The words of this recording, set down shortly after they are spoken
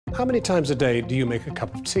How many times a day do you make a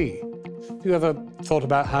cup of tea? Have you ever thought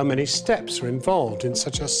about how many steps are involved in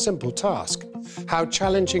such a simple task? How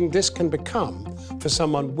challenging this can become for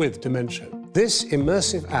someone with dementia? This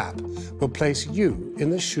immersive app will place you in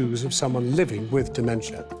the shoes of someone living with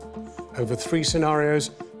dementia. Over 3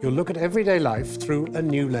 scenarios, you'll look at everyday life through a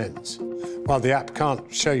new lens. While the app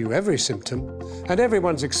can't show you every symptom, and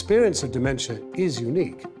everyone's experience of dementia is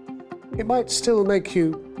unique, it might still make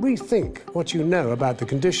you rethink what you know about the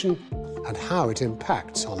condition and how it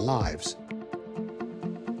impacts on lives.